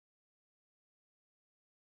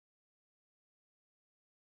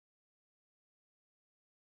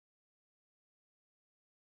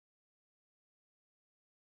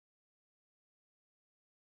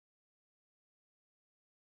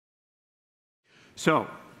So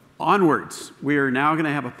onwards, we are now going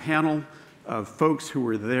to have a panel of folks who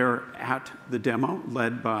were there at the demo,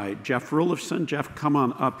 led by Jeff Rulifson. Jeff, come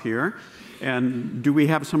on up here. And do we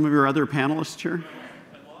have some of your other panelists here?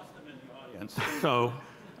 I lost them in the audience. So,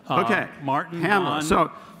 okay, Martin, panel. Don,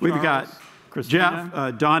 so we've Charles, got Christina.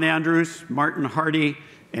 Jeff, Don Andrews, Martin Hardy,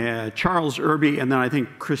 Charles Irby, and then I think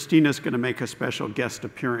Christina's going to make a special guest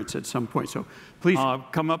appearance at some point. So please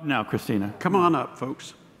come up now, Christina. Come on up,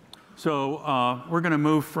 folks. So we're going to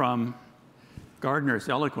move from Gardner's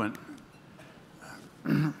eloquent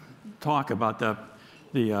talk about the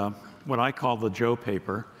what I call the Joe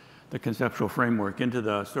paper, the conceptual framework, into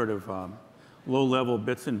the sort of low-level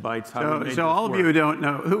bits and bytes. So all of you who don't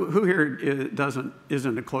know, who here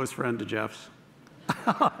isn't a close friend to Jeff's?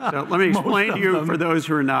 So let me explain to you, for those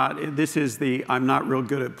who are not, this is the I'm not real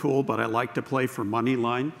good at pool, but I like to play for money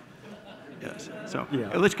line. Yes. So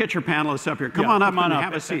yeah. Let's get your panelists up here. Come on up and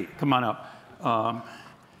have a seat. Come on up.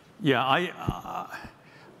 Yeah, I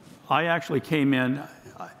actually came in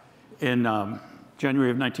January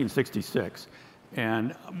of 1966.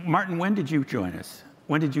 And Martin, when did you join us?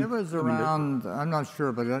 When did you? It was around, I'm not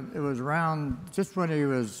sure, but it was around just when he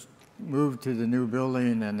was moved to the new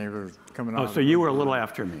building and they were coming out. Oh, so you were a little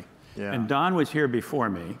after me. Yeah. And Don was here before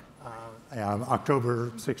me.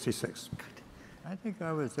 October 66. I think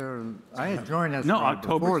I was there. I had joined us. No, right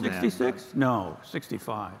October 66? No,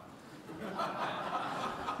 65.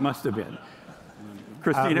 Must have been.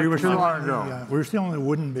 Christina, we were too long ago. We were still in the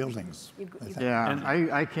wooden buildings. Yeah,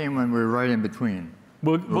 I came when we were right in between.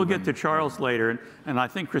 We'll get to Charles later, and I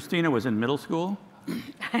think Christina was in middle school.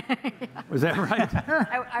 Was that right?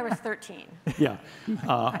 I was 13. Yeah.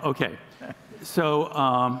 Okay. So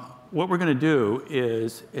what we're going to do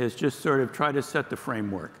is just sort of try to set the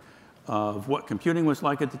framework of what computing was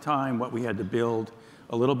like at the time, what we had to build,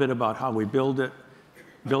 a little bit about how we built it,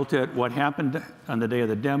 what happened on the day of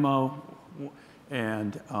the demo,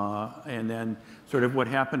 and then sort of what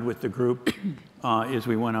happened with the group as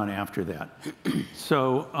we went on after that.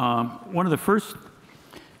 So one of the first,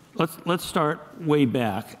 let's start way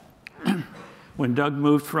back when Doug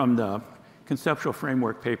moved from the conceptual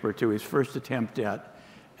framework paper to his first attempt at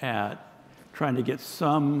trying to get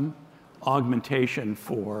some augmentation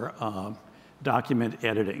for document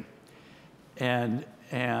editing. And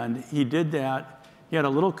he did that. He had a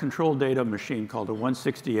little control data machine called a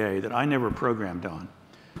 160A that I never programmed on.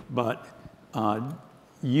 But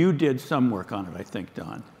you did some work on it, I think,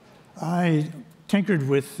 Don. I tinkered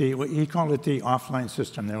with what he called it the offline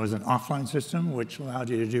system. There was an offline system which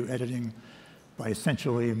allowed you to do editing by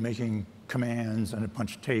essentially making commands and a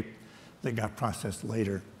bunch of tape that got processed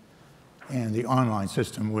later. And the online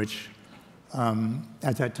system, which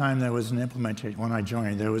at that time there was an implementation, when I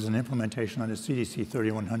joined, there was an implementation on the CDC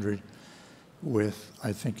 3100 with,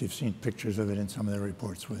 I think you've seen pictures of it in some of the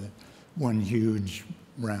reports, with one huge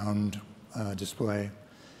round display.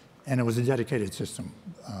 And it was a dedicated system,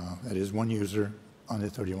 that is one user on the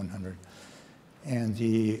 3100. And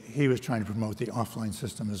he was trying to promote the offline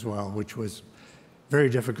system as well, which was very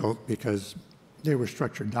difficult because they were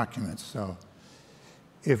structured documents. So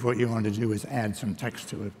if what you wanted to do is add some text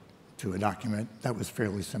to a document, that was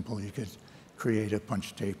fairly simple. You could create a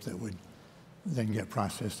punch tape that would then get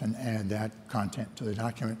processed and add that content to the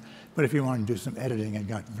document. But if you wanted to do some editing, it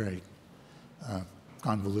got very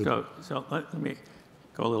convoluted. So let me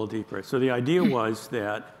go a little deeper. So the idea was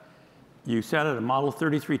that you sat at a Model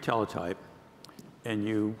 33 teletype, and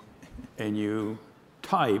you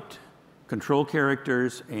typed control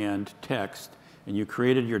characters and text, and you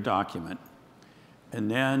created your document.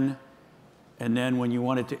 And then when you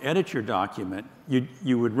wanted to edit your document,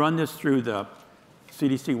 you would run this through the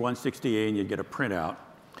CDC 160A and you'd get a printout.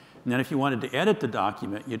 And then if you wanted to edit the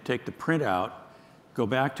document, you'd take the printout, go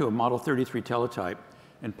back to a Model 33 teletype,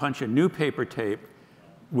 and punch a new paper tape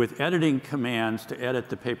with editing commands to edit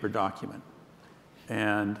the paper document.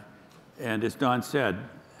 And as Don said,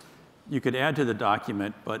 you could add to the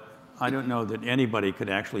document, but I don't know that anybody could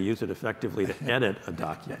actually use it effectively to edit a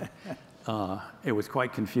document. It was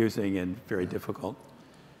quite confusing and very difficult.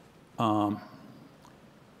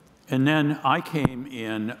 And then I came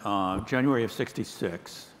in January of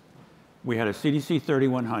 66. We had a CDC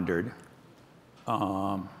 3100,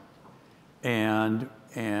 and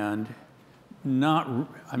not,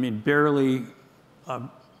 I mean, barely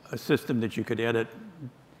a system that you could edit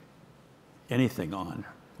anything on,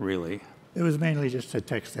 really. It was mainly just a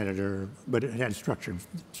text editor, but it had structure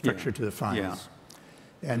to the files.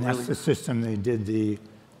 Yeah. And that's the system they did the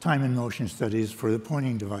time and motion studies for the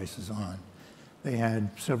pointing devices on. They had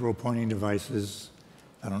several pointing devices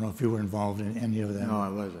I don't know if you were involved in any of them. No, I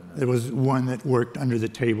wasn't. There was one that worked under the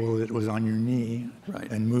table that was on your knee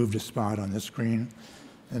Right. and moved a spot on the screen,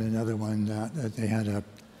 and another one that they had it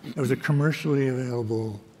was a commercially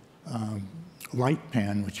available light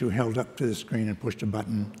pen which you held up to the screen and pushed a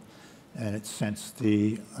button, and it sensed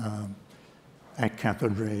the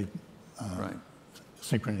cathode ray Right.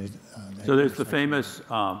 synchrony. So there's the famous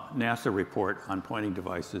NASA report on pointing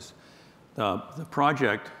devices. The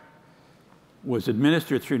project was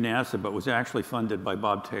administered through NASA, but was actually funded by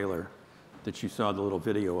Bob Taylor, that you saw the little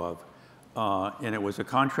video of. And it was a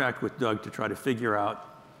contract with Doug to try to figure out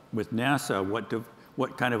with NASA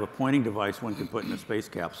what kind of a pointing device one could put in a space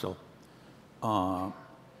capsule. And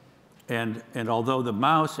although the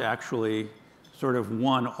mouse actually sort of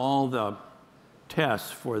won all the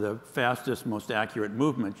tests for the fastest, most accurate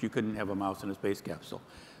movement, you couldn't have a mouse in a space capsule.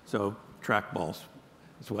 So trackballs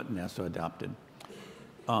is what NASA adopted.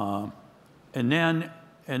 And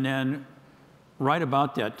then right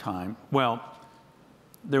about that time, well,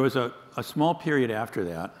 there was a small period after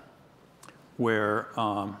that where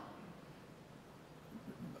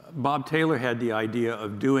Bob Taylor had the idea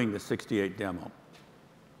of doing the 68 demo.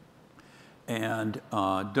 And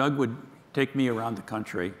Doug would take me around the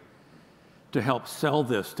country to help sell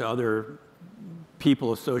this to other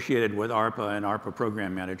people associated with ARPA and ARPA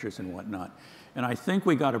program managers and whatnot. And I think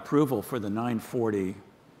we got approval for the 940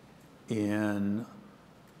 in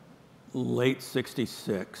late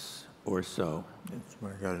 '66 or so. That's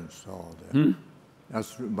when it got installed.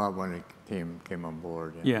 That's about when it came on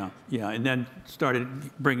board. Yeah, and then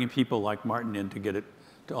started bringing people like Martin in to get it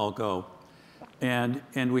to all go. And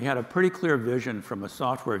we had a pretty clear vision from a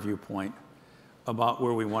software viewpoint about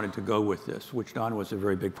where we wanted to go with this, which Don was a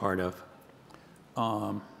very big part of.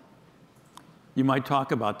 You might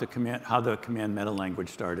talk about how the command meta language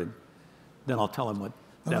started. Then I'll tell him what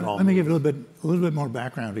that all Let me means. give a little bit more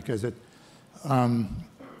background, because it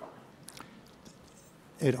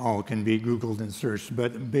all can be Googled and searched.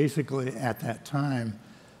 But basically, at that time,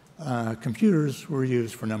 computers were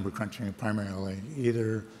used for number crunching primarily,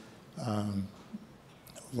 either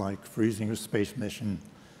like for using a space mission,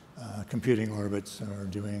 computing orbits, or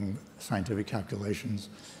doing scientific calculations.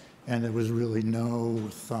 And there was really no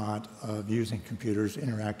thought of using computers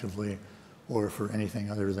interactively or for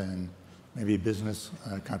anything other than maybe business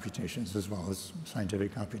computations as well as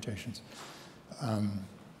scientific computations.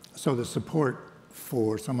 So the support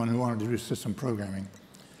for someone who wanted to do system programming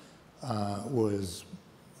was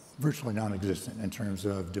virtually non-existent in terms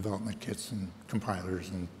of development kits and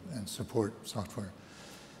compilers and support software.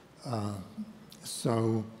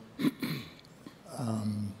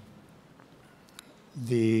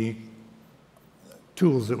 The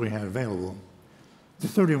tools that we had available, the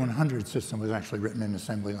 3100 system was actually written in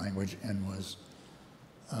assembly language and was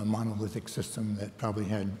a monolithic system that probably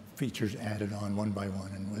had features added on one by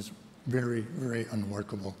one and was very, very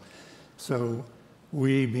unworkable. So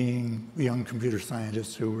we, being young computer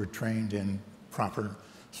scientists who were trained in proper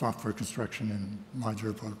software construction and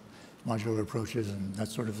modular approaches and that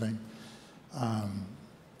sort of thing,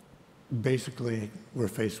 basically we're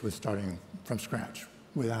faced with starting from scratch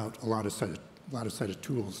without a lot of set of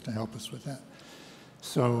tools to help us with that.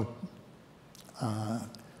 So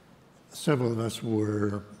several of us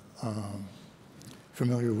were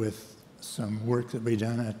familiar with some work that we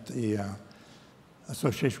done at the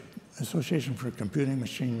Association for Computing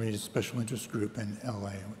Machinery Special Interest Group in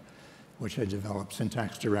LA, which had developed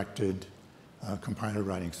syntax-directed compiler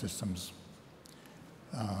writing systems,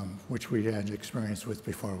 which we had experience with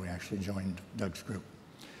before we actually joined Doug's group.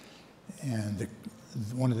 And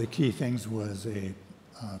one of the key things was a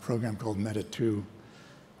program called Meta2,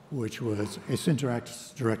 which was a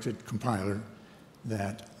syntax-directed compiler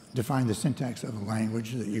that defined the syntax of a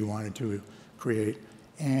language that you wanted to create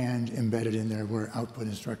and embedded in there were output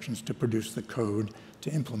instructions to produce the code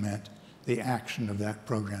to implement the action of that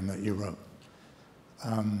program that you wrote.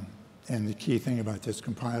 And the key thing about this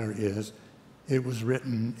compiler is it was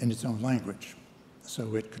written in its own language,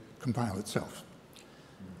 so it could compile itself.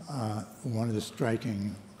 One of the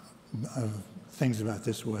striking things about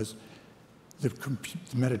this was the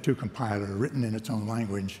Meta2 compiler, written in its own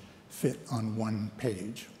language, fit on one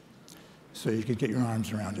page. So you could get your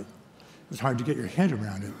arms around it. It was hard to get your head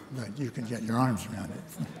around it, but you could get your arms around it.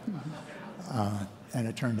 And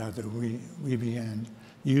it turned out that we began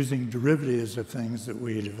using derivatives of things that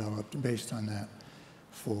we developed based on that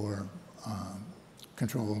for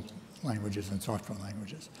control languages and software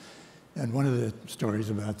languages. And one of the stories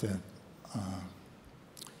about the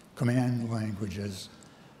command languages,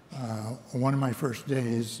 one of my first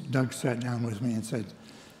days, Doug sat down with me and said,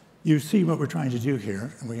 you see what we're trying to do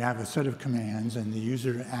here. We have a set of commands, and the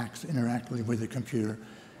user acts interactively with the computer.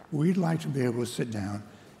 We'd like to be able to sit down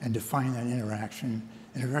and define that interaction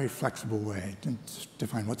in a very flexible way, to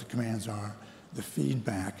define what the commands are, the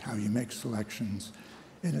feedback, how you make selections,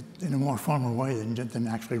 in a more formal way than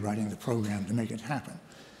actually writing the program to make it happen,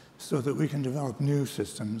 so that we can develop new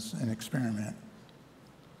systems and experiment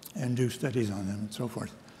and do studies on them and so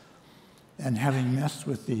forth. And having messed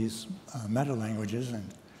with these meta languages and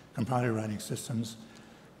compiler writing systems,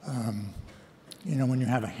 you know, when you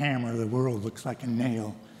have a hammer, the world looks like a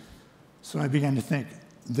nail. So I began to think,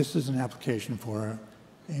 this is an application for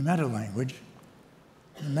a meta language.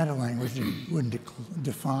 A meta language would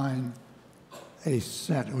define a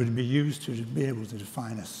set, it would be used to be able to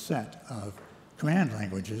define a set of command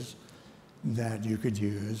languages that you could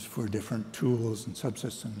use for different tools and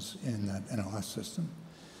subsystems in the NLS system.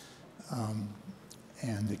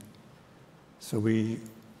 So we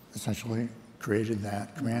essentially created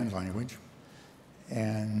that command language.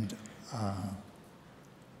 And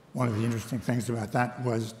one of the interesting things about that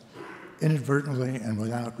was inadvertently and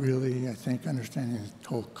without really, I think, understanding the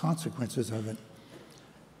whole consequences of it,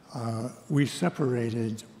 we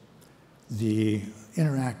separated the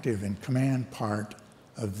interactive and command part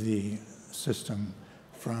of the system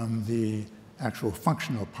from the actual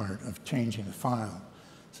functional part of changing the file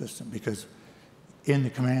system. Because in the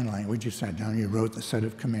command language, you sat down, you wrote the set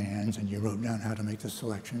of commands, and you wrote down how to make the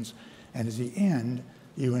selections. And at the end,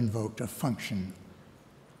 you invoked a function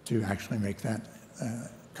to actually make that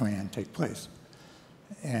command take place.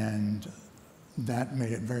 And that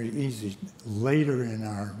made it very easy later in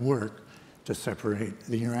our work to separate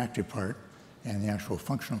the interactive part and the actual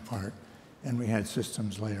functional part. And we had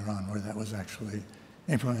systems later on where that was actually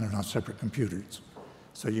implemented on separate computers.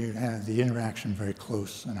 So you have the interaction very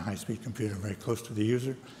close on a high-speed computer, very close to the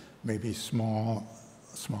user, maybe smaller,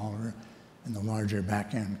 and the larger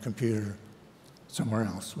back-end computer somewhere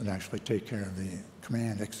else would actually take care of the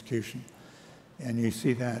command execution. And you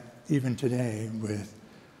see that even today with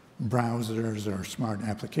browsers or smart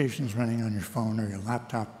applications running on your phone or your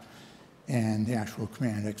laptop, and the actual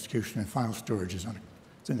command execution and file storage is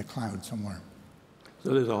it's in the cloud somewhere.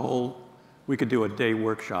 So there's a whole, we could do a day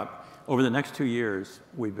workshop. Over the next 2 years,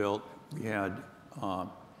 we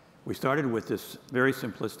started with this very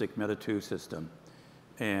simplistic Meta 2 system,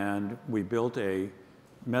 and we built a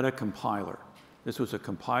Meta compiler. This was a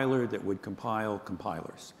compiler that would compile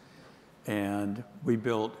compilers. And we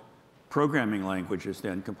built programming languages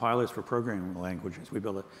then, compilers for programming languages. We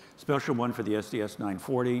built a special one for the SDS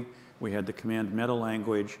 940. We had the command meta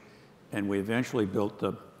language, and we eventually built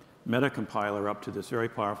the meta compiler up to this very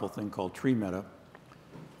powerful thing called tree meta.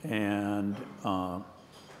 And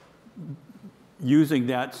using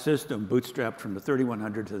that system, bootstrapped from the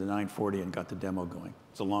 3100 to the 940 and got the demo going.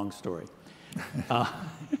 It's a long story.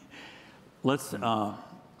 Let's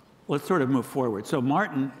sort of move forward. So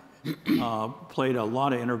Martin played a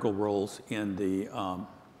lot of integral roles in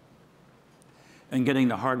getting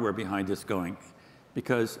the hardware behind this going,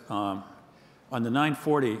 because on the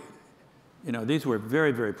 940, you know, these were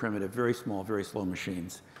very, very primitive, very small, very slow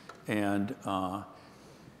machines, and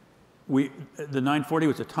the 940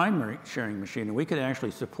 was a time-sharing machine, and we could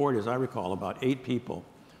actually support, as I recall, about 8 people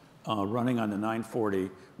running on the 940,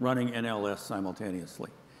 running NLS simultaneously.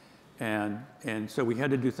 And so we had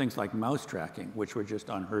to do things like mouse tracking, which were just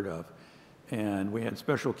unheard of. And we had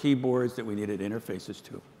special keyboards that we needed interfaces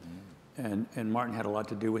to. And Martin had a lot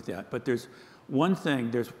to do with that. But there's one thing,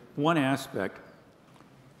 there's one aspect.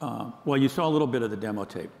 Well, you saw a little bit of the demo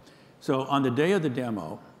tape. So on the day of the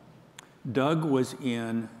demo, Doug was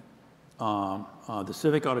in the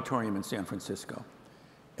Civic Auditorium in San Francisco.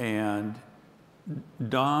 And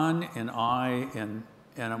Don and I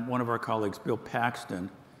and one of our colleagues, Bill Paxton,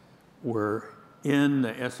 were in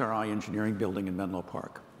the SRI engineering building in Menlo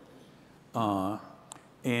Park.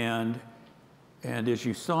 And as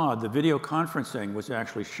you saw, the video conferencing was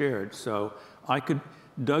actually shared. So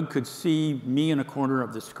Doug could see me in a corner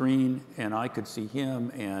of the screen, and I could see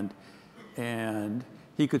him, and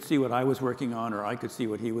he could see what I was working on, or I could see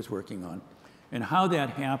what he was working on. And how that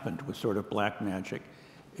happened was sort of black magic.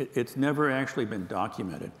 It's never actually been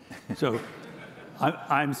documented. So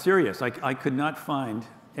I'm serious. I could not find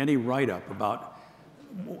any write-up about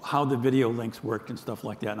how the video links worked and stuff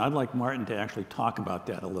like that. And I'd like Martin to actually talk about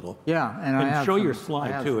that a little. Yeah, and show your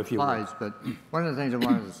slide too, if you will. But one of the things I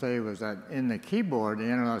wanted to say was that in the keyboard, the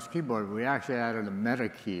NLS keyboard, we actually added a meta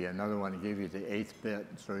key, another one to give you the 8th bit,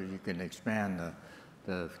 so you can expand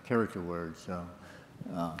the character words. So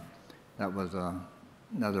that was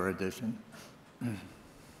another addition.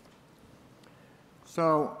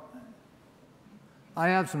 So I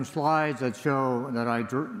have some slides that show, that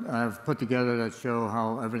I've put together that show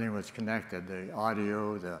how everything was connected, the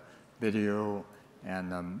audio, the video, and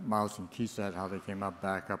the mouse and keyset, how they came up,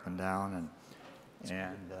 back, up, and down,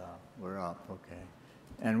 and we're up, okay.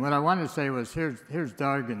 And what I wanted to say was, here's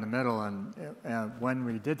Doug in the middle, and when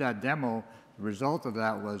we did that demo, the result of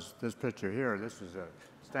that was this picture here. This is a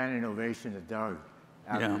standing ovation to Doug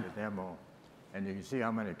after the demo. And you can see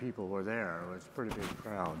how many people were there. It was a pretty big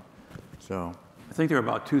crowd. So, I think there were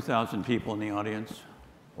about 2,000 people in the audience.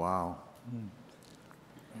 wow.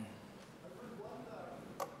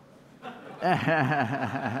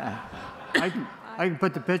 I can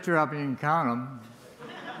put the picture up and you can count them.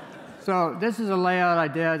 So this is a layout I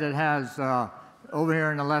did that has, over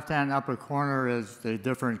here in the left-hand upper corner is the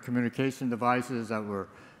different communication devices that were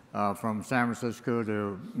from San Francisco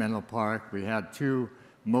to Menlo Park. We had 2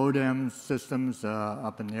 modem systems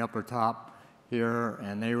up in the upper top here,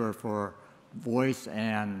 and they were for voice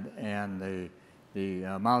and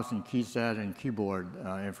the mouse and keyset and keyboard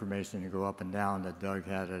information to go up and down that Doug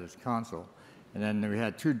had at his console. And then we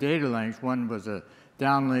had 2 data links. One was a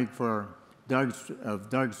downlink for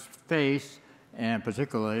Doug's face, and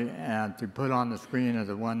particularly, and to put on the screen of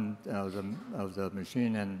the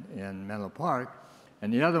machine in Menlo Park,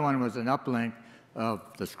 and the other one was an uplink of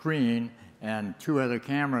the screen and 2 other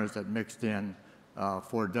cameras that mixed in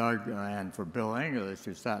for Doug and for Bill English,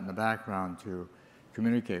 who sat in the background to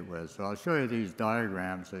communicate with. So I'll show you these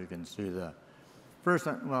diagrams so you can see the first.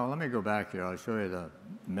 Well, let me go back here. I'll show you the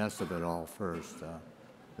mess of it all first.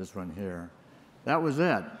 This one here. That was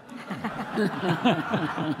it.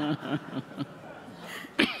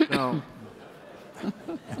 So,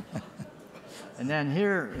 and then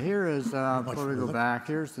here is, before we go back,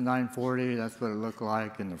 here's the 940. That's what it looked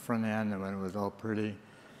like in the front end and when it was all pretty.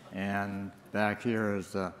 And back here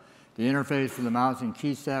is the interface for the mouse and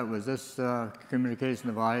keyset was this communication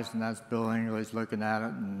device, and that's Bill English looking at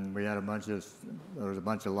it. And we had there was a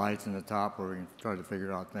bunch of lights in the top where we tried to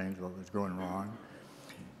figure out things, what was going wrong.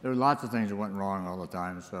 There were lots of things that went wrong all the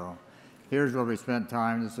time. So here's where we spent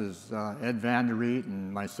time. This is Ed Van der Riet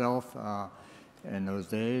and myself in those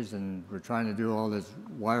days, and we're trying to do all this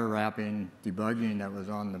wire wrapping, debugging that was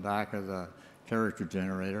on the back of the character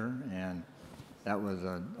generator, and that was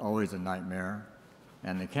always a nightmare.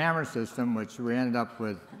 And the camera system, which we ended up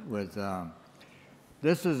with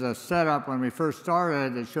this is a setup when we first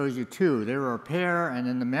started. It shows you 2. They were a pair, and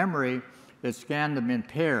in the memory, it scanned them in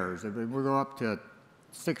pairs. If we go up to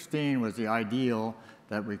 16 was the ideal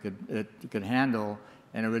that it could handle,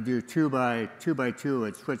 and it would do 2 by 2 by 2.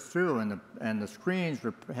 It switched through, and the screens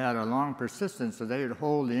had a long persistence, so they would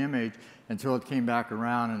hold the image until it came back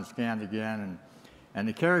around and scanned again. And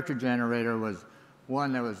the character generator was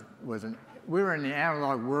one that we were in the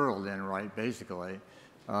analog world then, right? Basically,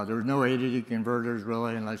 there was no ADD converters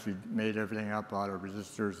really, unless you made everything up out of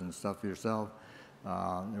resistors and stuff yourself.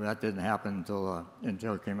 That didn't happen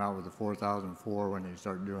until it came out with the 4004 when they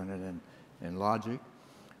started doing it in Logic.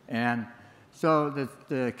 And so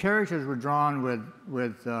the characters were drawn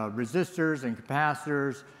with resistors and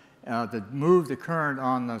capacitors that moved the current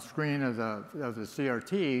on the screen of the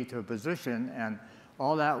CRT to a position, and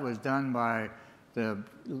all that was done by the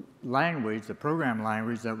language, the program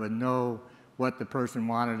language that would know what the person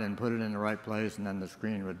wanted and put it in the right place, and then the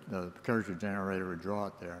character generator would draw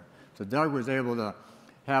it there. So Doug was able to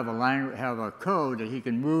have a code that he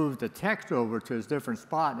can move the text over to his different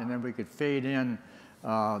spot, and then we could fade in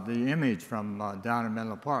the image from down in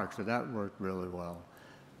Menlo Park. So that worked really well.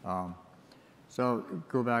 So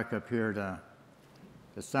go back up here to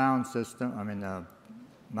the sound system. I mean the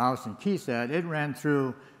mouse and keyset. It ran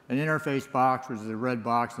through an interface box, which is a red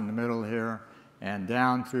box in the middle here, and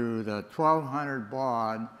down through the 1200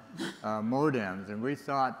 baud modems. And we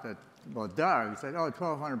thought that, well, Doug said, oh,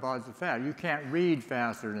 1200 baud is fast. You can't read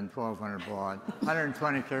faster than 1200 baud,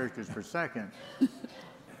 120 characters per second.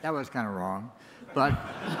 That was kind of wrong. But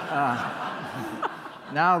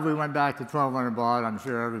now if we went back to 1200 baud, I'm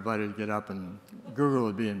sure everybody would get up and Google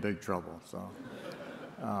would be in big trouble.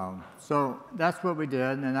 So that's what we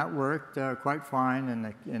did, and that worked quite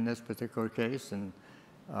fine in this particular case. And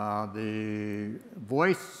the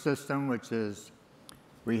voice system, which is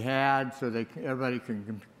we had so that everybody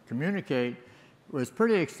can communicate, was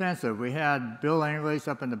pretty extensive. We had Bill English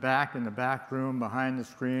up in the back room behind the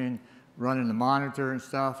screen, running the monitor and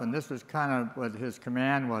stuff, and this was kind of what his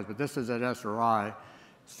command was, but this is at SRI.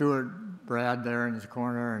 Stuart Brad there in the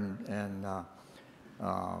corner, and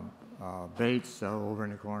Bates over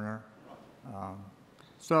in the corner.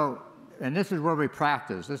 So and this is where we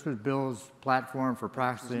practice. This was Bill's platform for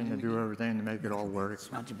practicing to do everything to make it all work.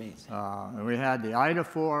 And we had the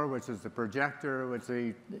Ida-4, which is the projector, which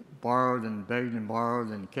we borrowed and begged and borrowed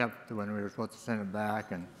and kept when we were supposed to send it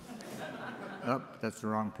back. And oh, that's the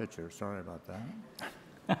wrong picture. Sorry about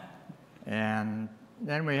that. And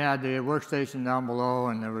then we had the workstation down below,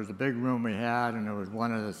 and there was a big room we had, and there was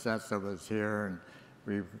one of the sets that was here, and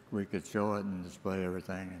we could show it and display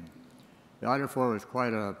everything. And the Ida-4 was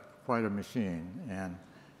quite a machine. And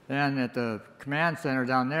then at the command center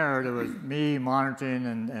down there, there was me monitoring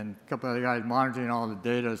and a couple other guys monitoring all the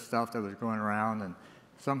data stuff that was going around, and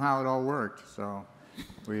somehow it all worked. So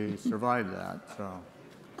we survived that. So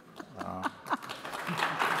thank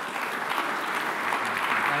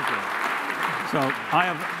you. So I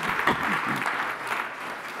have.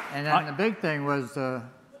 And then the big thing was,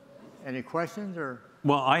 any questions or?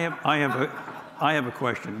 Well, I have a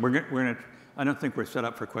question. We're gonna. I don't think we're set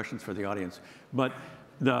up for questions for the audience, but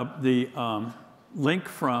the link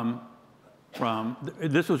from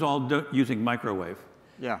this was all using microwave.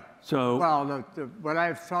 Yeah. So well, what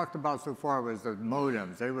I've talked about so far was the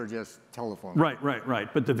modems. They were just telephone.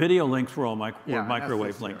 Right. But the video links were all yeah,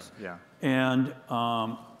 microwave links. Yeah. And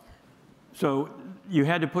so you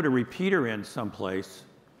had to put a repeater in someplace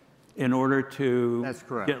in order to That's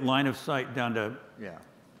correct. get line of sight down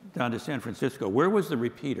to San Francisco. Where was the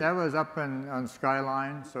repeater? That was up on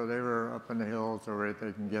Skyline, so they were up in the hills so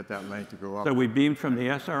they can get that link to go up. So we beamed from the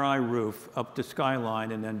SRI roof up to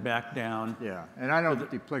Skyline and then back down. Yeah, and I don't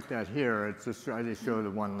depict that here. It's just I just show the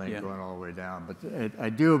one link going all the way down. But I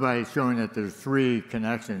do by showing that there's 3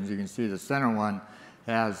 connections. You can see the center one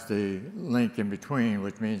has the link in between,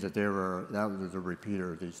 which means that that was a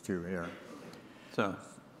repeater of these 2 here. So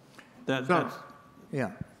that's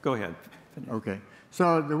yeah. Go ahead. Okay.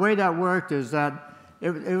 So the way that worked is that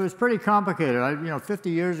it was pretty complicated. 50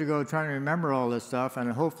 years ago, trying to remember all this stuff,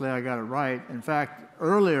 and hopefully I got it right. In fact,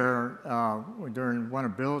 earlier during one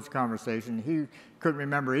of Bill's conversations, he couldn't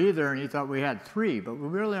remember either, and he thought we had 3, but we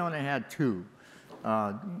really only had 2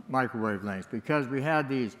 microwave links because we had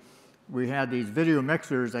these video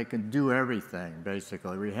mixers that can do everything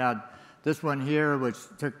basically. We had this one here, which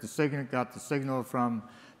got the signal from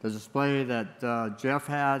the display that Jeff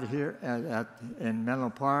had here in Menlo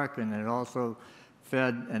Park, and it also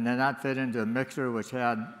fed, and then that fed into a mixer which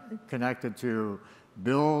had connected to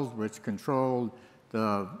Bill's, which controlled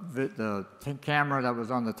the camera that was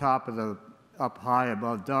on the top of up high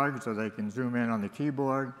above Doug, so they can zoom in on the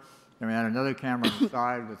keyboard. And we had another camera on the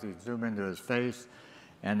side that could zoom into his face.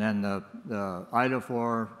 And then the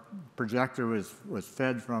Ida-4 projector was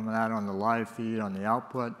fed from that on the live feed on the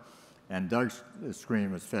output. And Doug's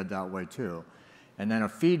screen was fed that way too. And then a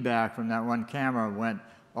feedback from that one camera went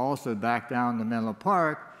also back down to Menlo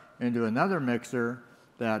Park into another mixer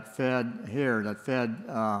that fed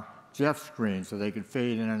Jeff's screen, so they could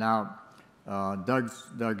fade in and out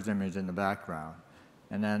Doug's image in the background.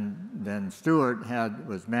 And then Stuart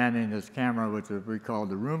was manning this camera, which we called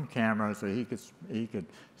the room camera, so he could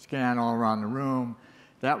scan all around the room.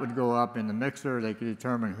 That would go up in the mixer. They could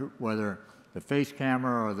determine whether the face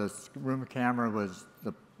camera or the room camera was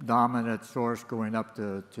the dominant source going up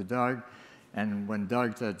to Doug. And when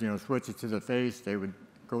Doug said, switch it to the face, they would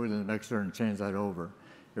go to the mixer and change that over.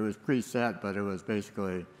 It was preset, but it was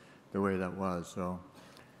basically the way that was. So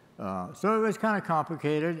it was kind of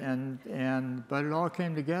complicated, but it all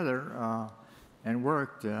came together and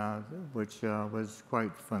worked, which was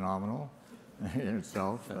quite phenomenal in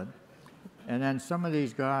itself. And then some of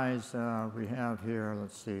these guys we have here,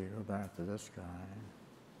 let's see, go back to this guy.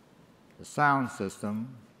 The sound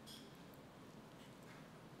system,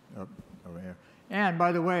 over here. And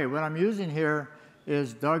by the way, what I'm using here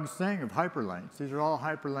is Doug's thing of hyperlinks. These are all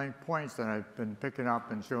hyperlink points that I've been picking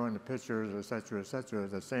up and showing the pictures, et cetera,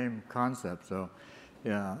 the same concept. So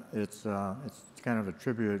yeah, it's kind of a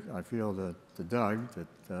tribute, I feel, to Doug, that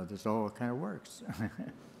this all kind of works.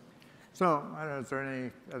 So, I don't know, is there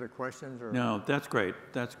any other questions? Or? No, that's great.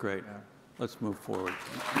 That's great. Yeah. Let's move forward.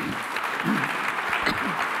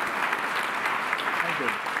 Thank you.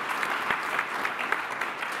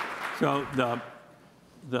 So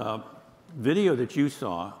the video that you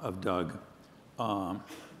saw of Doug,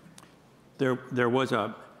 there was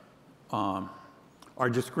are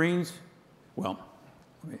the screens, well,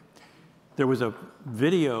 there was a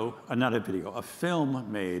video, not a video, a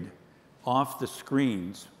film made off the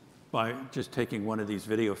screens by just taking one of these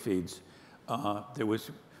video feeds. It was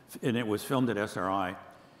filmed at SRI.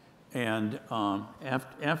 And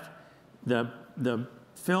after the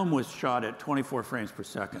film was shot at 24 frames per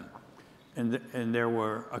second. And there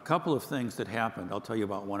were a couple of things that happened. I'll tell you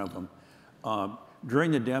about one of them.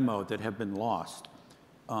 during the demo that have been lost.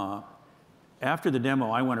 After the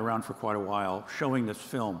demo, I went around for quite a while showing this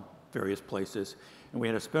film various places, and we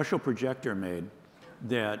had a special projector made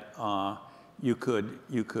that you could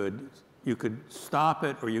stop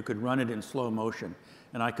it or you could run it in slow motion,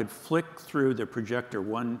 and I could flick through the projector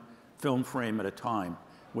one film frame at a time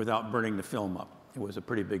without burning the film up. It was a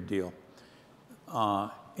pretty big deal.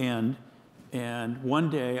 And one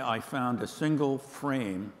day I found a single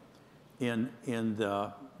frame in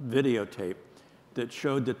the videotape that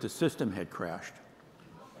showed that the system had crashed.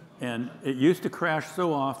 And it used to crash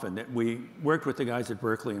so often that we worked with the guys at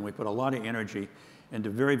Berkeley and we put a lot of energy into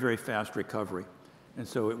very, very fast recovery. And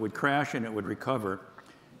so it would crash and it would recover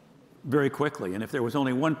very quickly. And if there was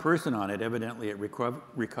only one person on it, evidently it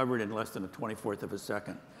recovered in less than a 24th of a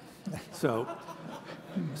second. And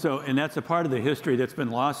that's a part of the history that's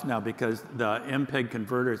been lost now because the MPEG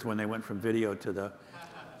converters, when they went from video to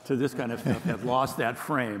this kind of stuff, have lost that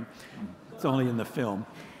frame. It's only in the film.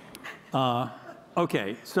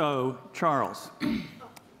 Okay, so Charles,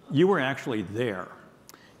 you were actually there.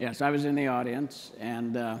 Yes, I was in the audience,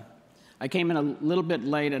 and I came in a little bit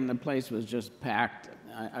late, and the place was just packed.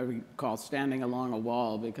 I recall standing along a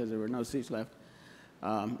wall because there were no seats left.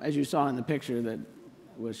 As you saw in the picture that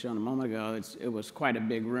was shown a moment ago, it was quite a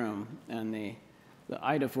big room, and the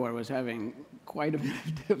Idafor was having quite a bit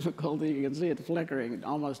of difficulty. You can see it flickering,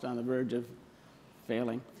 almost on the verge of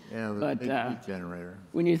failing. Yeah, it was a big heat generator.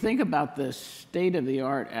 When you think about the state of the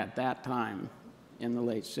art at that time, in the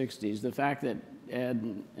late 60s, the fact that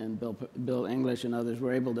Ed and Bill English and others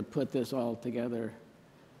were able to put this all together,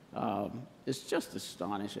 it's just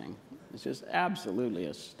astonishing. It's just absolutely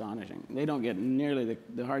astonishing. They don't get nearly,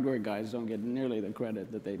 the hardware guys don't get nearly the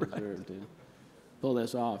credit that they deserve to pull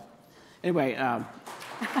this off. Anyway,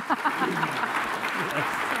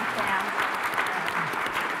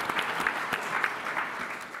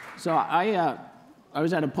 so I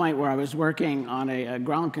was at a point where I was working on a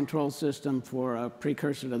ground control system for a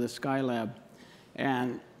precursor to the Skylab.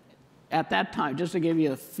 And at that time, just to give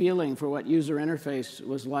you a feeling for what user interface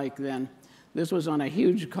was like then, this was on a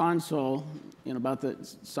huge console, about the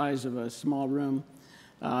size of a small room,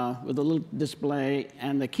 with a little display,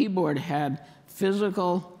 and the keyboard had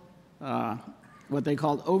physical, what they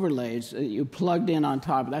called overlays that you plugged in on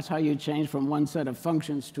top. That's how you change from one set of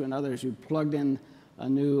functions to another. You plugged in a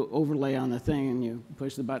new overlay on the thing, and you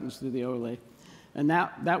push the buttons through the overlay. And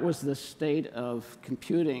that was the state of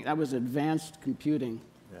computing. That was advanced computing.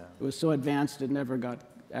 Yeah. It was so advanced it never got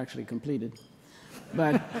actually completed.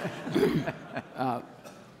 But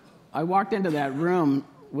I walked into that room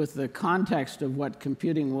with the context of what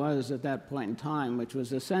computing was at that point in time, which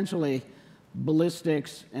was essentially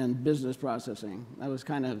ballistics and business processing. That was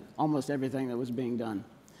kind of almost everything that was being done.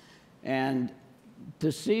 And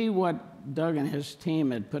to see what Doug and his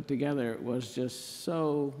team had put together was just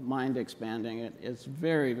so mind-expanding. It's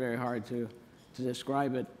very, very hard to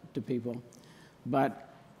describe it to people. But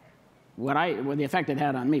what the effect it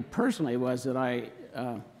had on me personally was that I,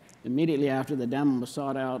 immediately after the demo,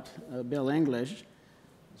 sought out Bill English,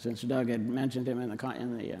 since Doug had mentioned him in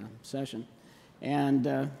the session,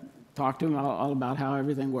 and talked to him all about how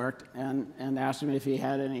everything worked, and asked him if he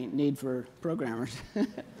had any need for programmers.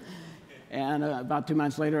 And about 2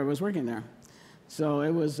 months later, I was working there. So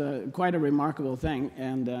it was quite a remarkable thing.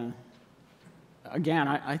 And again,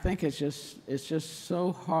 I think it's just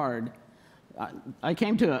so hard. I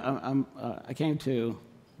came to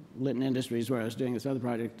Litton Industries, where I was doing this other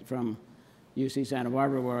project, from UC Santa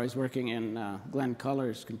Barbara, where I was working in Glenn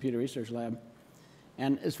Culler's computer research lab.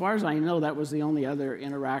 And as far as I know, that was the only other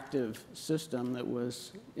interactive system that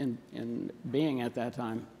was in being at that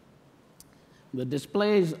time. The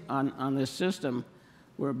displays on this system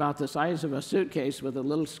were about the size of a suitcase with a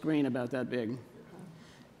little screen about that big.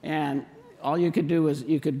 And all you could do was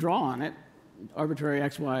you could draw on it, arbitrary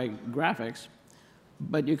XY graphics,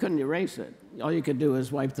 but you couldn't erase it. All you could do is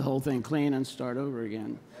wipe the whole thing clean and start over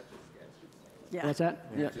again. Yeah. What's that?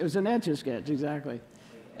 Yeah, it was an Etch-a-Sketch, exactly.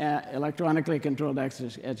 Electronically controlled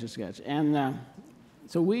Etch-a-Sketch. And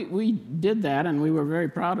so we did that, and we were very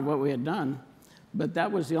proud of what we had done. But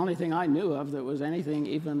that was the only thing I knew of that was anything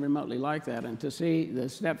even remotely like that. And to see the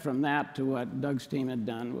step from that to what Doug's team had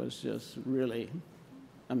done was just really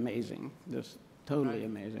amazing, just totally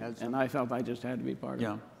amazing. And I felt I just had to be part of it.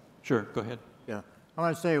 Yeah, sure, go ahead. Yeah. I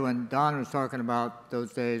want to say, when Don was talking about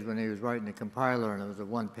those days when he was writing the compiler and it was a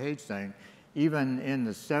one-page thing, even in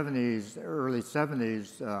the 70s, early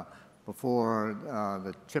 70s, before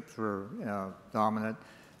the chips were dominant,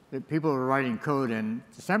 people were writing code in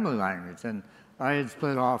assembly language. And I had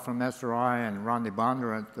split off from SRI, and Rodney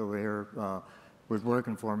Bondurant over here was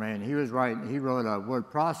working for me, and he was writing. He wrote a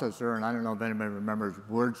word processor, and I don't know if anybody remembers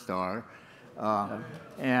WordStar.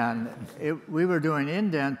 And we were doing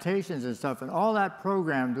indentations and stuff, and all that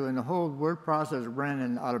program doing the whole word processor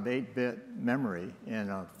ran out of 8-bit memory in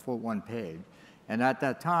a full one page. And at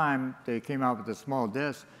that time, they came out with a small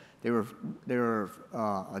disk. They were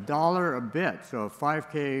 $1 a bit, so a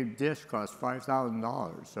 5K disk cost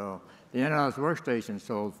 $5,000. So the NLS workstation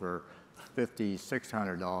sold for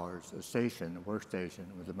 $5,600 a station, a workstation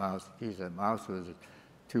with a mouse. He said mouse was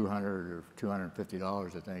 $200 or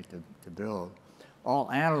 $250, I think, to build.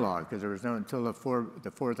 All analog, because there was no, until the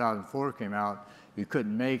 4004 came out, you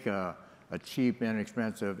couldn't make a cheap,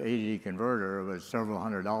 inexpensive AD converter. It was several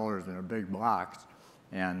 $100s in a big box,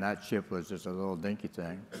 and that chip was just a little dinky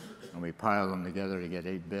thing. And we piled them together to get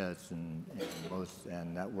 8 bits, and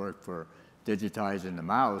that worked for digitizing the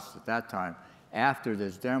mouse at that time. After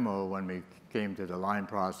this demo, when we came to the line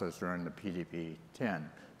processor and the PDP-10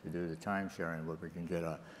 to do the time sharing, where we can get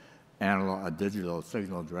a digital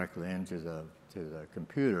signal directly into the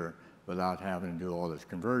computer without having to do all this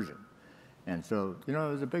conversion. And so, you know,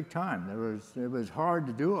 it was a big time. It was hard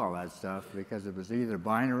to do all that stuff because it was either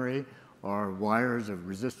binary or wires of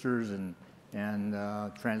resistors and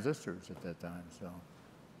transistors at that time. So.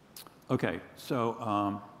 Okay,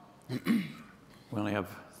 so we only have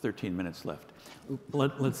 13 minutes left.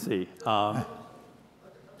 Let's see.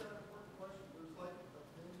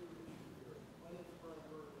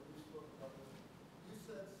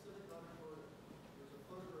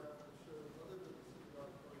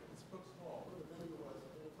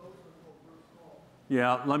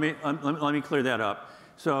 Yeah, let me clear that up.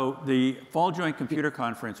 So the Fall Joint Computer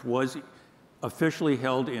Conference was officially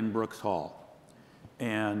held in Brooks Hall.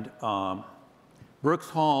 And Brooks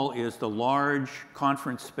Hall is the large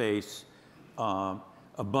conference space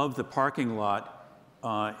above the parking lot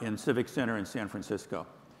in Civic Center in San Francisco.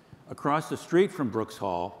 Across the street from Brooks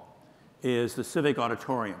Hall is the Civic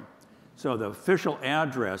Auditorium. So the official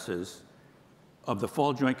addresses of the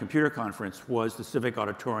Fall Joint Computer Conference was the Civic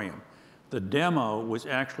Auditorium. The demo was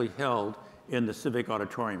actually held in the Civic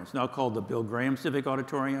Auditorium. It's now called the Bill Graham Civic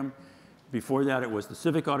Auditorium. Before that, it was the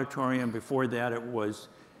Civic Auditorium. Before that, it was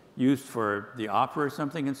used for the opera or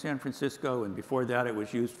something in San Francisco. And before that, it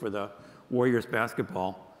was used for the Warriors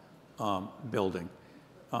basketball building.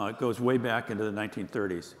 It goes way back into the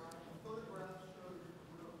 1930s.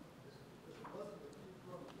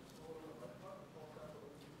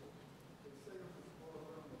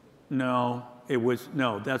 No,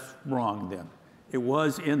 that's wrong then. It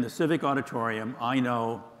was in the Civic Auditorium. I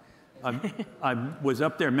know. I was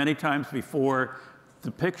up there many times before.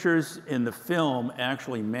 The pictures in the film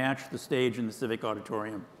actually matched the stage in the Civic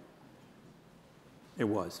Auditorium. It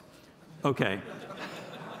was. Okay.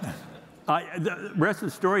 The rest of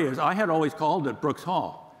the story is I had always called it Brooks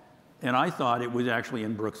Hall, and I thought it was actually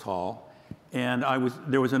in Brooks Hall. And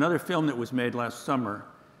there was another film that was made last summer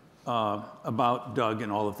about Doug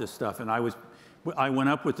and all of this stuff. And I went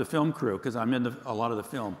up with the film crew, because I'm in a lot of the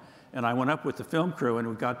film. And I went up with the film crew, and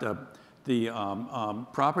we got the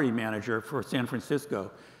property manager for San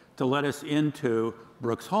Francisco to let us into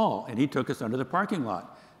Brooks Hall. And he took us under the parking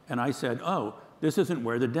lot. And I said, oh, this isn't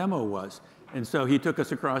where the demo was. And so he took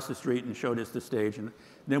us across the street and showed us the stage. And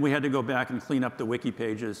then we had to go back and clean up the wiki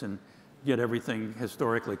pages and get everything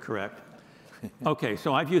historically correct. Okay,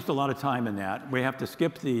 so I've used a lot of time in that. We have to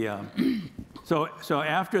skip the. So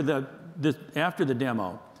after the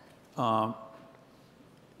demo,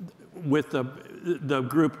 with the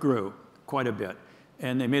group grew quite a bit,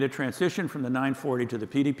 and they made a transition from the 940 to the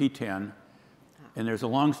PDP-10. And there's a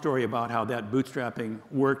long story about how that bootstrapping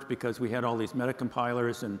worked, because we had all these meta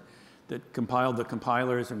compilers and that compiled the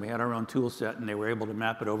compilers, and we had our own tool set, and they were able to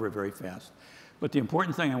map it over very fast. But the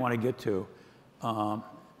important thing I want to get to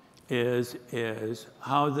is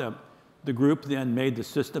how the group then made the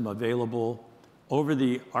system available over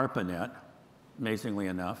the ARPANET, amazingly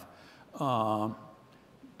enough,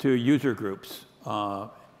 to user groups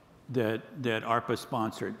that ARPA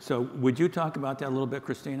sponsored. So would you talk about that a little bit,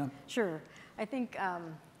 Christina? Sure. I think,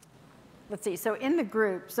 let's see, so in the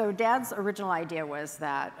group, so Dad's original idea was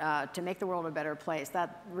that to make the world a better place,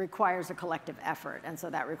 that requires a collective effort, and so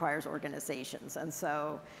that requires organizations. And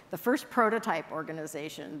so the first prototype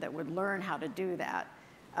organization that would learn how to do that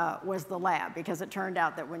was the lab, because it turned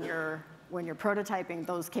out that when you're prototyping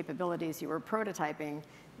those capabilities you were prototyping,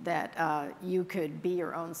 that you could be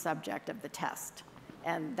your own subject of the test.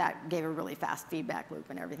 And that gave a really fast feedback loop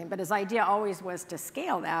and everything. But his idea always was to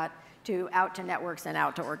scale that out to networks and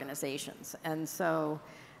out to organizations. And so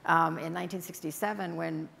in 1967,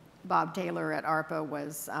 when Bob Taylor at ARPA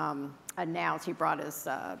was announced, he brought his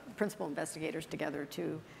principal investigators together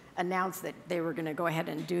to announce that they were going to go ahead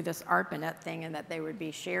and do this ARPANET thing and that they would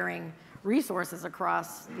be sharing resources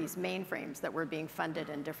across these mainframes that were being funded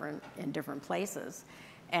in different places.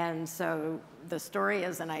 And so the story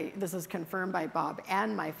is, and this is confirmed by Bob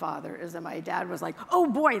and my father, is that my dad was like, oh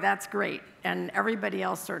boy, that's great. And everybody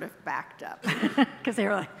else sort of backed up because they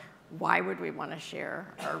were like, why would we want to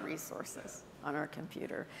share our resources on our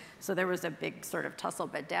computer? So there was a big sort of tussle,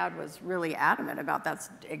 but Dad was really adamant about that's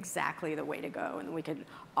exactly the way to go. And we could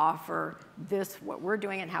offer this, what we're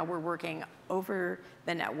doing and how we're working over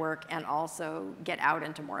the network, and also get out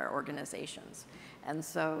into more organizations. And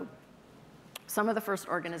so some of the first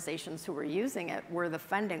organizations who were using it were the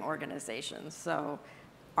funding organizations. So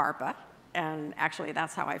ARPA, and actually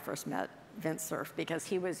that's how I first met Vince Cerf, because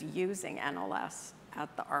he was using NLS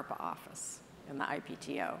at the ARPA office in the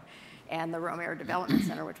IPTO. And the Romero Development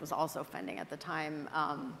Center, which was also funding at the time,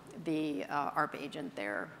 the ARPA agent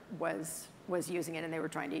there was using it, and they were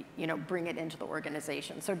trying to bring it into the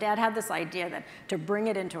organization. So Dad had this idea that to bring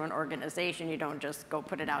it into an organization, you don't just go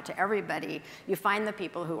put it out to everybody. You find the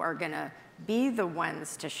people who are going to be the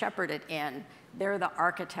ones to shepherd it in. They're the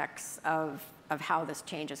architects of how this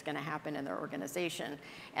change is going to happen in their organization.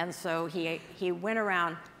 And so he went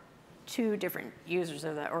around to different users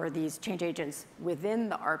of or these change agents within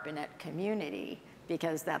the ARPANET community,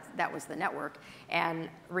 because that was the network, and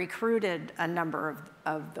recruited a number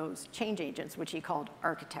of those change agents, which he called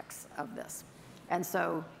architects of this. And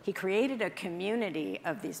so he created a community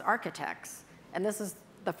of these architects, and this is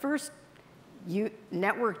the first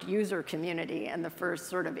networked user community and the first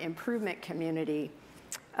sort of improvement community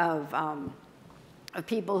of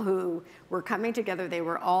people who were coming together. They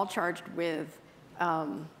were all charged with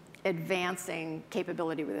advancing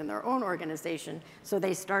capability within their own organization. So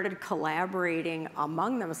they started collaborating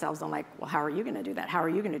among themselves on like, well, how are you going to do that? How are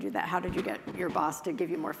you going to do that? How did you get your boss to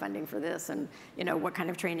give you more funding for this? And what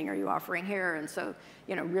kind of training are you offering here? And so,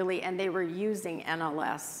 really, and they were using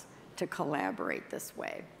NLS to collaborate this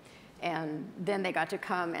way. And then they got to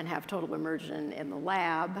come and have total immersion in the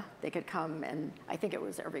lab. They could come, and I think it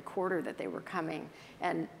was every quarter that they were coming,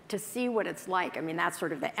 and to see what it's like. I mean, that's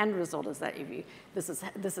sort of the end result, is that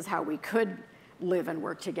this is how we could live and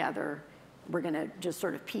work together. We're going to just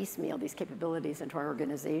sort of piecemeal these capabilities into our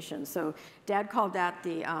organization. So Dad called that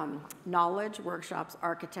the Knowledge Workshops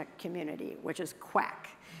Architect Community, which is QUAC.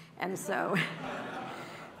 And so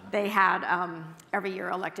they had every year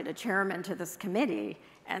elected a chairman to this committee,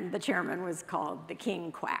 and the chairman was called the King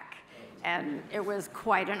Quack. And it was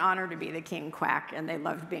quite an honor to be the King Quack, and they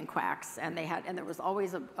loved being quacks. And there was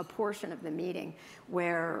always a portion of the meeting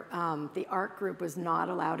where the art group was not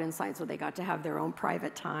allowed inside, so they got to have their own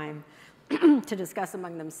private time to discuss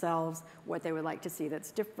among themselves what they would like to see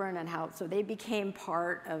that's different, and how, so they became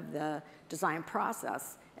part of the design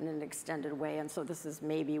process in an extended way. And so this is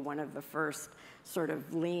maybe one of the first sort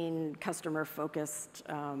of lean, customer-focused,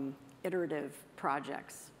 iterative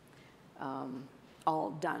projects,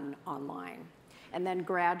 all done online. And then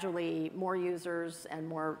gradually more users and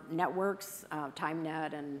more networks,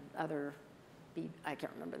 TimeNet and other, I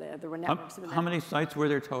can't remember the other networks. How many sites were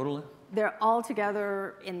there total? They're all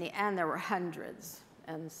together, in the end, there were hundreds.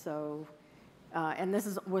 And so, and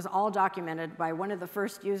this was all documented by one of the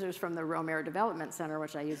first users from the Romero Development Center,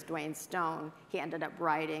 which I used, Dwayne Stone. He ended up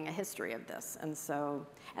writing a history of this. And so,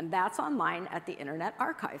 and that's online at the Internet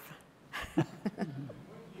Archive. What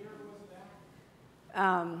year was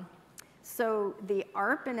that? So the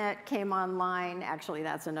ARPANET came online, actually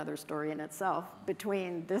that's another story in itself,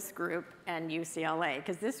 between this group and UCLA,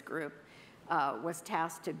 because this group was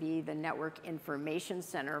tasked to be the network information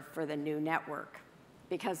center for the new network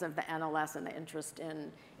because of the NLS and the interest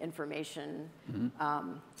in information,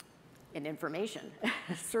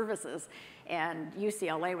 services. And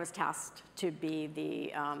UCLA was tasked to be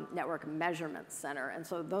the network measurement center. And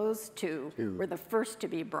so those two were the first to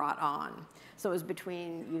be brought on. So it was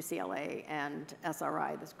between UCLA and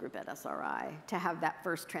SRI, this group at SRI, to have that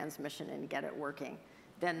first transmission and get it working.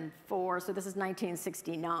 Then so this is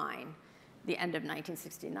 1969, the end of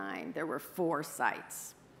 1969, there were 4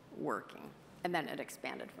 sites working. And then it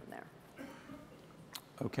expanded from there.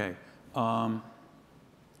 Okay.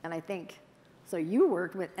 And I think, so you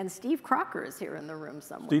worked with, and Steve Crocker is here in the room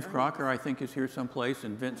somewhere. Steve Crocker, I think, is here someplace,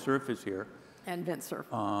 and Vince Cerf is here. And Vince Cerf.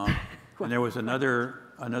 And there was another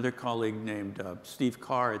colleague named Steve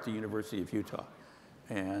Carr at the University of Utah.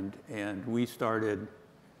 And we started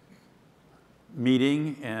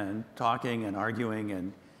meeting and talking and arguing,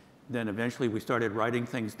 and then eventually we started writing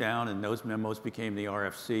things down, and those memos became the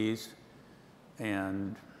RFCs,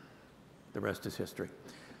 and the rest is history.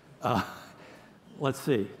 Let's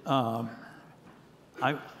see. So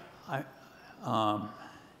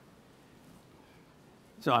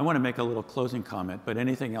I want to make a little closing comment, but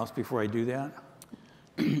anything else before I do that?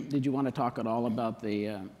 Did you want to talk at all about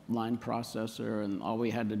the line processor and all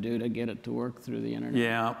we had to do to get it to work through the internet?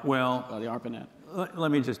 Yeah, well, The ARPANET.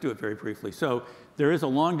 let me just do it very briefly. So there is a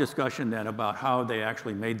long discussion then about how they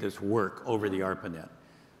actually made this work over the ARPANET.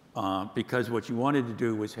 Because what you wanted to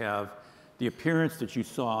do was have the appearance that you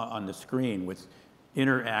saw on the screen with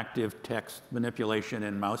interactive text manipulation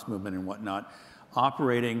and mouse movement and whatnot,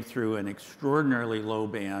 operating through an extraordinarily low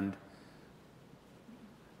band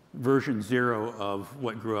version 0 of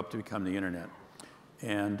what grew up to become the internet.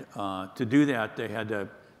 And to do that, they had to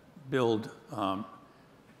build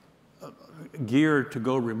gear to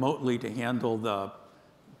go remotely to handle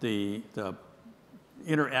the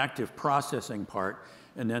interactive processing part,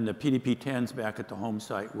 and then the PDP-10s back at the home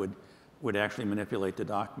site would actually manipulate the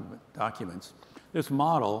documents. This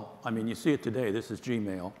model, I mean, you see it today. This is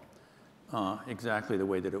Gmail, exactly the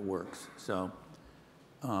way that it works. So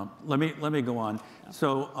let me go on.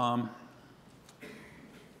 So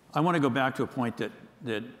I want to go back to a point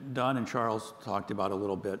that Don and Charles talked about a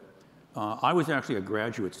little bit. I was actually a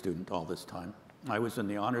graduate student all this time. I was in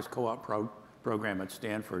the honors co-op program at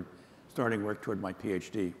Stanford, starting work toward my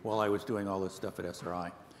PhD while I was doing all this stuff at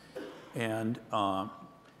SRI. And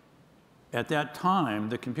at that time,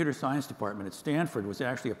 the computer science department at Stanford was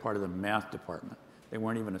actually a part of the math department. They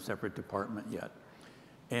weren't even a separate department yet.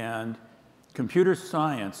 And computer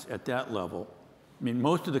science at that level, I mean,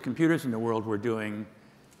 most of the computers in the world were doing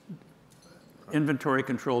inventory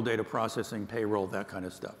control, data processing, payroll, that kind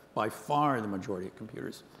of stuff. By far the majority of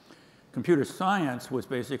computers. Computer science was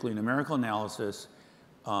basically numerical analysis,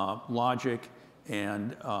 logic,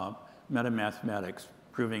 and metamathematics,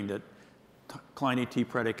 proving that Klein T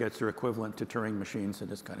predicates are equivalent to Turing machines and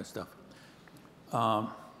this kind of stuff.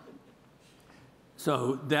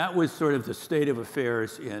 So that was sort of the state of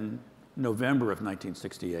affairs in November of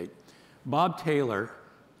 1968. Bob Taylor,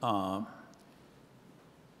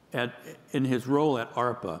 in his role at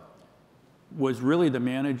ARPA, was really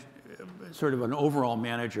the sort of an overall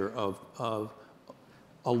manager of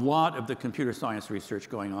a lot of the computer science research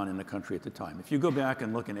going on in the country at the time. If you go back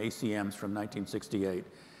and look in ACMs from 1968,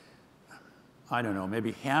 I don't know,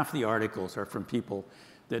 maybe half the articles are from people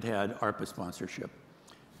that had ARPA sponsorship.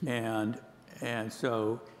 And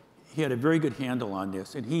so he had a very good handle on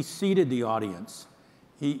this, and he seeded the audience.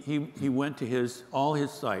 He went to all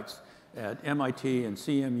his sites at MIT and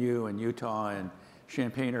CMU and Utah and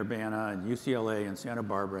Champaign-Urbana and UCLA and Santa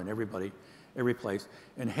Barbara and every place,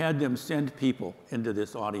 and had them send people into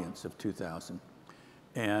this audience of 2,000.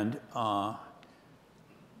 And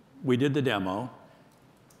we did the demo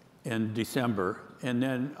in December, and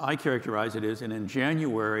then I characterize it as, and in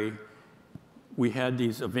January, we had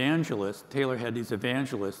these evangelists, Taylor had these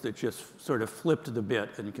evangelists that just sort of flipped the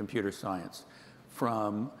bit in computer science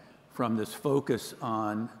from this focus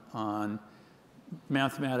on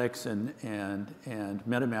mathematics and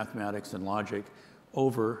metamathematics and logic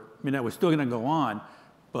over, I mean, that was still going to go on,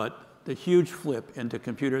 but the huge flip into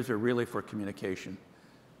computers are really for communication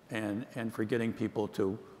and for getting people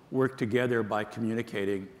to work together by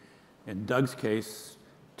communicating. In Doug's case,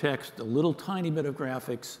 text, a little tiny bit of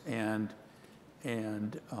graphics, and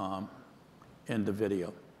the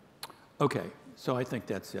video. Okay, so I think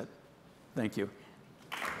that's it. Thank you.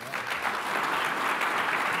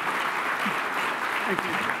 Thank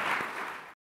you.